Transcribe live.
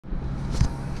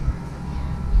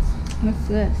What's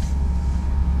this?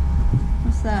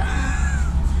 What's that?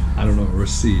 I don't know, a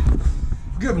receipt.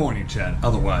 Good morning, chat.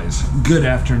 Otherwise, good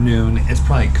afternoon. It's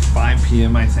probably 5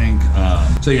 p.m. I think.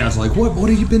 So you guys are like, what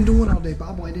have you been doing all day,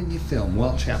 Bob? Why didn't you film?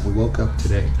 Well, chat, we woke up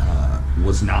today.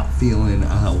 Was not feeling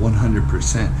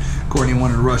 100%. Courtney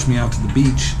wanted to rush me out to the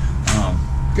beach.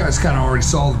 You guys kind of already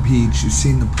saw the beach. You've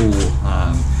seen the pool.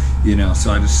 You know,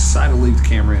 so I just decided to leave the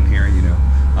camera in here. You know,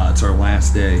 it's our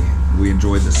last day. We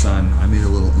enjoyed the sun. I made a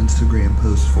little Instagram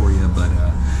post for you, but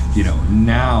you know,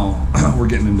 now we're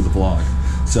getting into the vlog.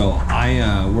 So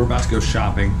we're about to go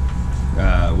shopping.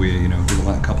 We, you know, did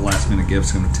a couple last minute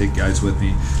gifts. I'm gonna take you guys with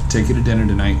me, take you to dinner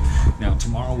tonight. Now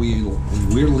tomorrow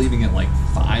we're leaving at like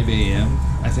 5 a.m.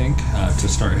 I think to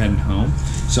start heading home.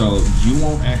 So you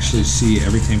won't actually see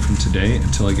everything from today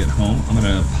until I get home. I'm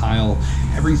gonna pile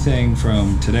everything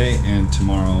from today and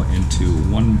tomorrow into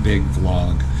one big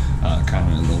vlog,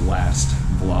 kind of the last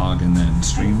vlog, and then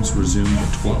streams resume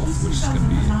the 12th, which is gonna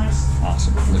be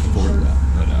awesome. Looking forward to that.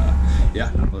 But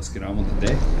yeah, let's get on with the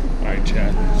day. All right,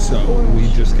 chat. So we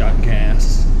just got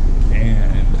gas,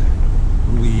 and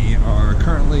we are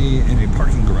currently in a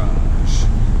parking garage.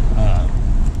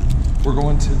 We're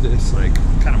going to this like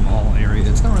kind of mall area.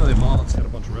 It's not really a mall. It's got a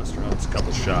bunch of restaurants, a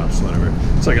couple shops, whatever.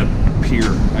 It's like a pier,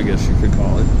 I guess you could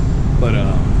call it. But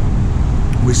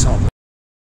we saw the,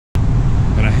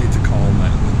 and I hate to call him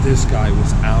that, but this guy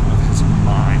was out of his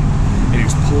mind, and he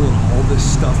was pulling all this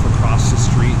stuff across the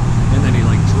street, and then he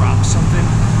like dropped something,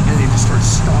 and he just started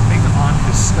stomping on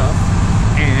his stuff,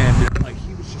 and like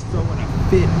he was just throwing a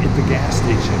fit at the gas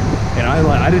station, and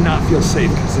I did not feel safe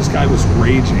because this guy was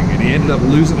raging, and he ended up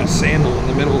losing a sandal in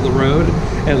the middle of the road,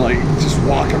 and like just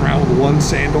walking around with one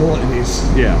sandal, and he's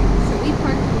So we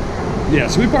parked in the garage. Yeah,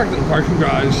 so we parked in the parking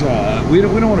garage. We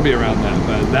don't want to be around that,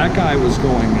 but that guy was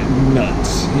going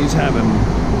nuts. He's having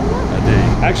a day.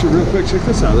 Actually, real quick, check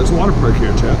this out. There's a water park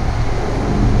here, chat.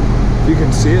 You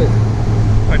can see it.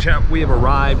 All right, chat, we have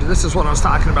arrived. This is what I was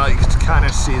talking about. You can kind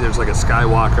of see there's like a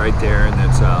skywalk right there, and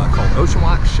it's called Ocean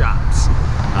Walk Shops.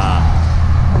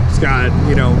 It's got,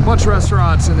 you know, a bunch of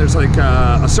restaurants, and there's like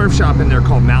a surf shop in there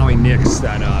called Maui Nick's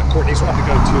that Courtney's wanting to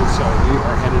go to, so we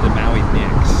are headed to Maui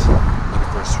Nick's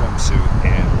looking for a swimsuit,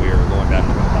 and we are going back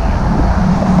to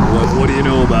Ohio. What do you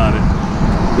know about it?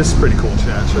 This is pretty cool,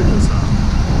 chat. Check this out.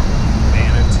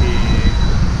 Manatee.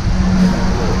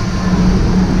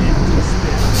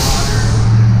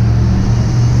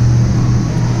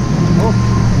 Oh,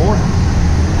 more.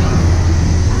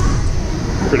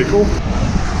 Pretty cool.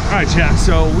 All right, chat,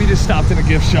 so we just stopped in a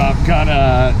gift shop, got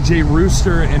J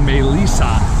Rooster and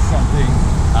Melissa something,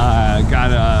 got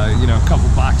you know, a couple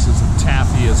boxes of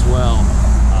taffy as well.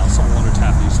 Saltwater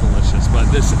taffy is delicious,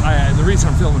 but this, the reason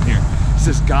I'm filming here is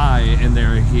this guy in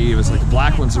there, he was like, the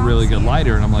black one's a really good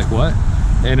lighter, and I'm like, what?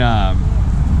 And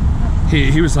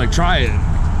he was like, try it.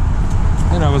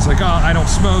 And I was like, oh, I don't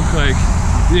smoke, like,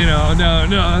 you know, no,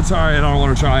 that's all right, I don't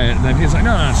want to try it. And then he's like,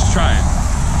 no, just try it.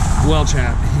 Well,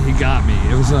 chat, he got me.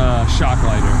 It was a shock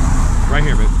lighter. Right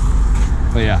here, babe.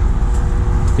 But yeah,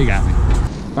 he got me.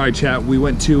 All right, chat, we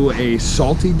went to a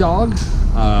Salty Dog.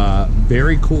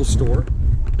 Very cool store.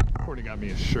 Courtney got me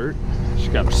a shirt. She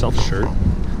got herself a shirt.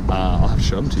 I'll have to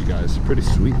show them to you guys. They're pretty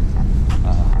sweet.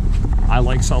 I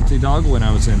like Salty Dog. When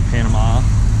I was in Panama,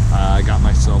 I got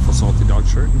myself a Salty Dog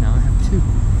shirt, and now I have two.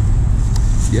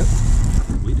 Yep,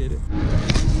 we did it.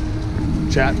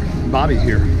 Chat, Bobby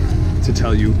here to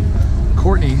tell you,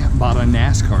 Courtney bought a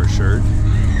NASCAR shirt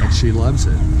and she loves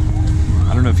it.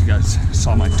 I don't know if you guys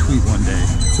saw my tweet one day.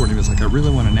 Courtney was like, I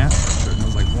really want a NASCAR shirt. And I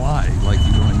was like, why? Like,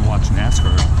 you don't even watch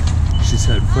NASCAR. She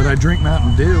said, but I drink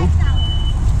Mountain Dew.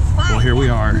 Well, here we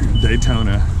are,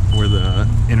 Daytona, where the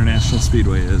International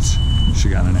Speedway is. She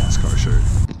got a NASCAR shirt.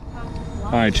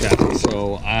 All right, chat,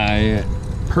 so I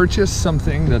purchased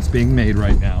something that's being made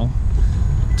right now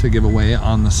to give away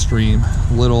on the stream.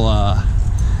 Little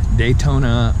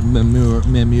Daytona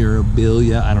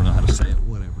memorabilia. I don't know how to say it,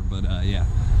 whatever, but yeah,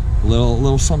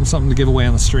 little something to give away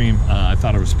on the stream. I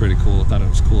thought it was pretty cool. I thought it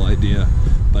was a cool idea.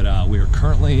 But we are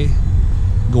currently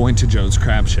going to Joe's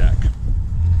Crab Shack.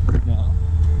 Now,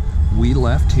 we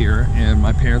left here, and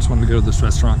my parents wanted to go to this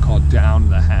restaurant called Down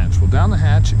the Hatch. Well, Down the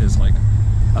Hatch is like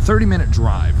a 30-minute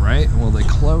drive, right? Well, they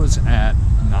close at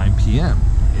 9 p.m.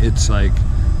 It's like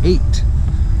 8.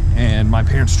 And my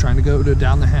parents are trying to go to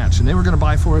Down the Hatch, and they were going to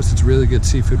buy for us. It's a really good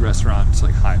seafood restaurant. It's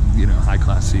like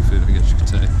high-class seafood, I guess you could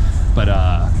say. But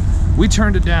we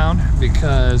turned it down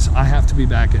because I have to be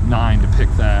back at 9 to pick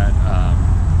that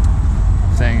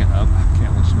thing up. I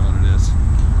can't let you know what it is,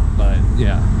 but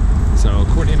yeah. So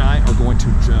Courtney and I are going to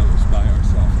Joe's by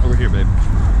ourselves. Over here, babe.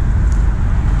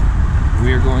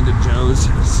 We are going to Joe's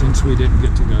since we didn't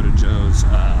get to go to Joe's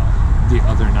the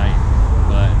other night,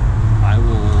 but I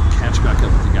will catch back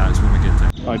up with you guys when we get there.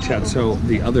 All right, Chad, so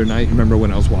the other night, remember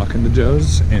when I was walking to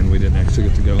Joe's and we didn't actually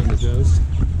get to go into Joe's?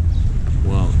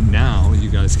 Well, now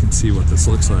you guys can see what this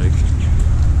looks like.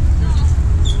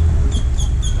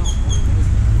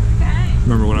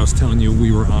 Remember when I was telling you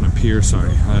we were on a pier?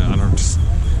 Sorry,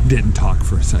 didn't talk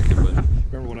for a second, but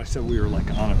remember when I said we were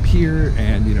like on a pier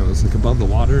and you know it was like above the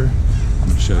water? I'm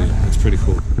gonna show you. It's pretty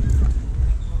cool.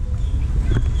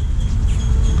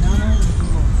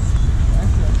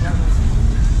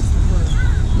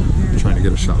 I'm trying to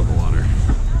get a shot of the water.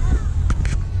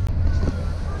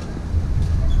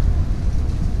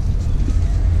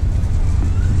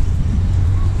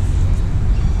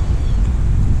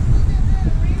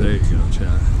 There you go,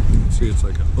 Chad. See, it's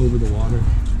like over the water.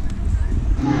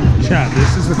 Chad,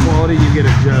 this is the quality you get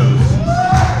at Joe's.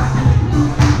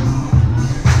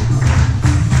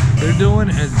 They're doing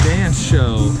a dance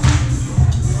show,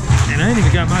 and I ain't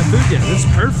even got my food yet. This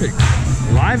is perfect.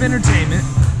 Live entertainment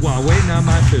while waiting on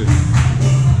my food.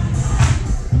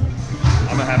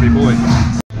 I'm a happy boy.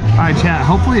 All right, chat,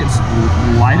 hopefully it's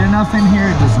light enough in here.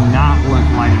 It does not look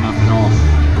light enough at all.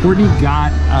 Courtney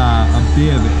got a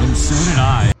bib, and so did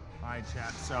I. All right,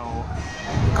 chat, so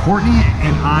Courtney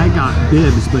and I got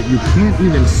bibs, but you can't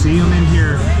even see them in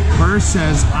here. Hers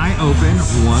says, I open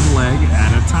one leg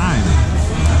at a time.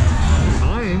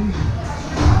 Mine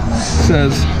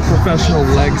says professional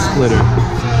leg splitter.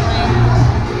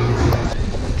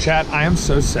 Chat, I am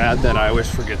so sad that I always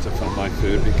forget to film my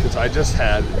food because I just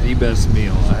had the best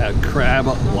meal. I had crab,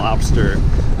 lobster,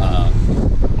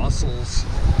 mussels,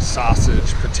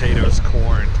 sausage, potatoes,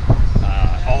 corn,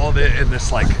 all of it in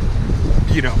this like,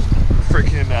 you know,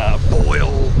 freaking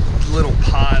boiled little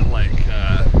pot, like,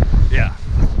 yeah.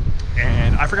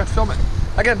 And I forgot to film it.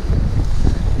 Again.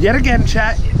 Yet again,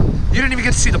 chat. You didn't even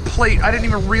get to see the plate. I didn't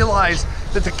even realize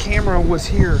that the camera was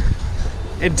here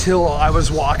until I was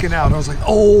walking out. I was like,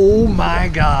 oh my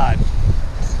God.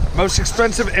 Most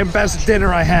expensive and best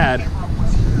dinner I had.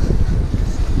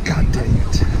 God dang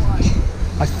it.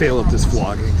 I fail at this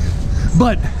vlogging.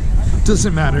 But,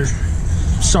 doesn't matter.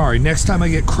 Sorry, next time I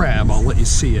get crab, I'll let you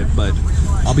see it, but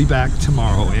I'll be back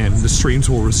tomorrow and the streams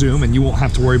will resume and you won't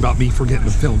have to worry about me forgetting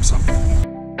to film something.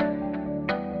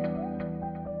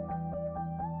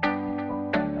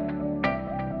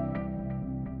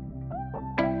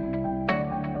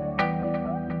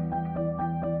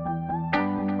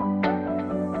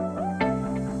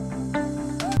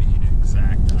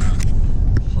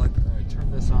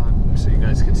 So you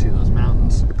guys can see those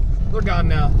mountains. They're gone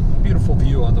now. Beautiful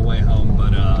view on the way home,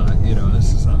 but you know,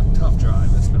 this is a tough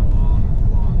drive. It's been a long,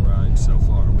 long ride so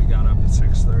far. We got up at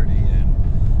 6:30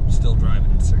 and still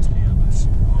driving at 6 p.m. It's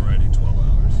already 12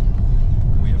 hours.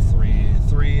 We have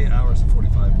 3 hours and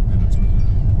 45 minutes more.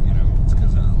 You know, it's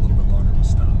because a little bit longer with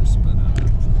stops. But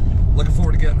looking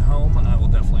forward to getting home. I will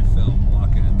definitely film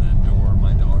walking in that door.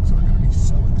 My dogs are going to be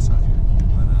so excited.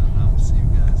 But I will see you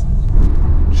guys in a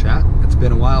little bit. Chat, it's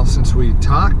been a while since we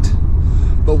talked,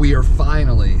 but we are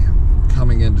finally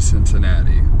coming into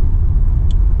Cincinnati.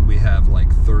 We have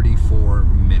like 34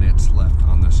 minutes left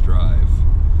on this drive.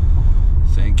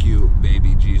 Thank you,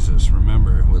 baby Jesus.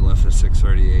 Remember, we left at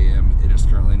 6:30 a.m. It is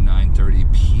currently 9:30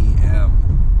 p.m.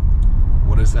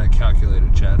 What is that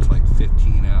calculated, chat? It's like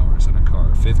 15 hours in a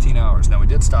car. 15 hours. Now, we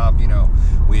did stop, you know,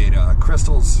 we ate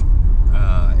Crystal's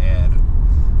and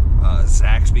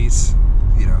Zaxby's,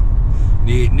 you know.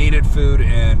 Needed food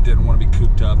and didn't want to be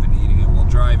cooped up and eating it while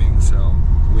driving, so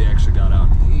we actually got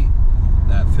out to eat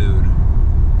that food.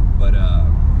 But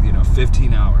you know,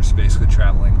 15 hours basically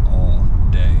traveling all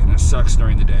day, and it sucks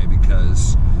during the day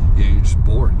because you know, you're just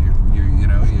bored. You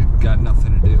know, you got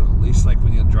nothing to do. At least like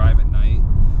when you drive at night,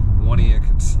 one of you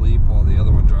can sleep while the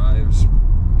other one drives.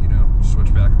 You know,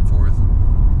 switch back and forth.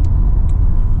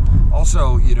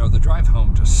 Also, you know, the drive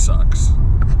home just sucks.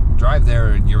 Drive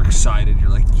there and you're excited,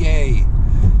 you're like, yay.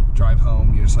 Drive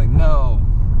home, you're just like, no.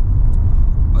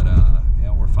 But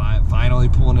yeah, we're finally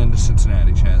pulling into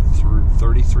Cincinnati, chat. Through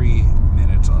 33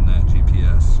 minutes on that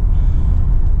GPS.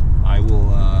 I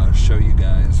will show you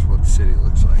guys what the city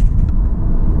looks like.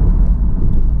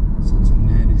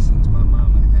 Cincinnati since my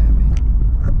mama had me.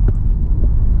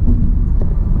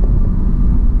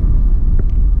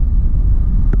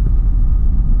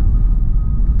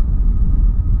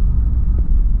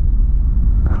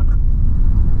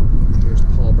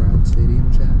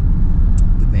 Stadium, chat.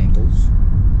 The Bengals.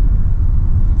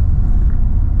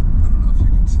 I don't know if you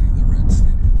can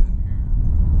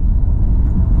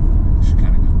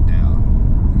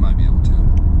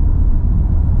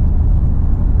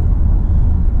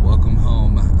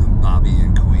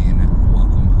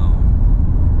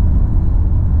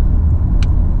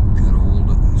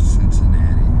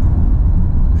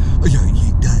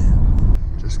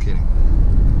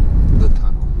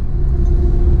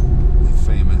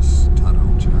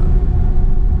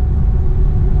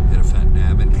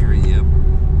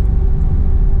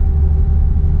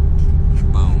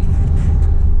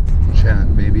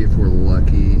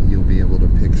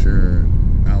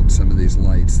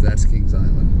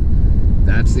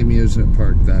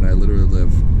park that I literally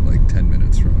live like 10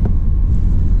 minutes from.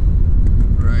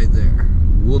 Right there.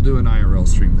 We'll do an IRL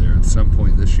stream there at some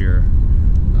point this year.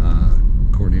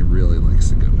 Courtney really likes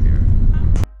to go here.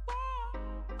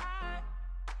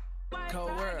 Cold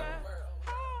world.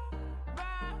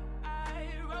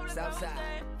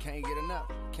 Southside, can't get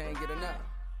enough, can't get enough.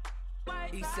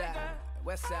 East side,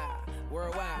 west side,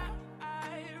 worldwide.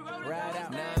 Ride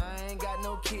out. Nah, I ain't got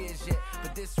no kids yet,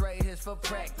 but this right here's for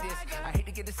practice. I hate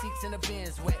to get the seats in the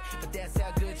bins wet, but that's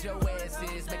how good your ass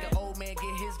is. Make an old man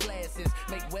get his glasses,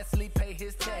 make Wesley pay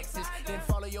his taxes, then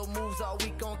follow your moves all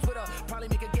week on Twitter. Probably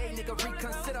make a gay nigga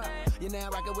reconsider. You're now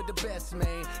rockin' with the best,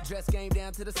 man. Dress game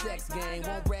down to the sex game.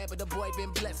 Won't rap, but the boy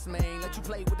been blessed, man. Let you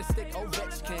play with the stick,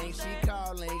 Ovechkin. She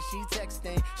calling, she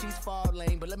texting, she's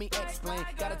falling, but let me explain.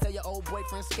 Gotta tell your old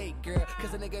boyfriend skate, girl,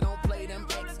 cause a nigga don't play them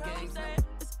X games.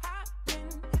 It's hot,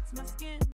 it's my skin.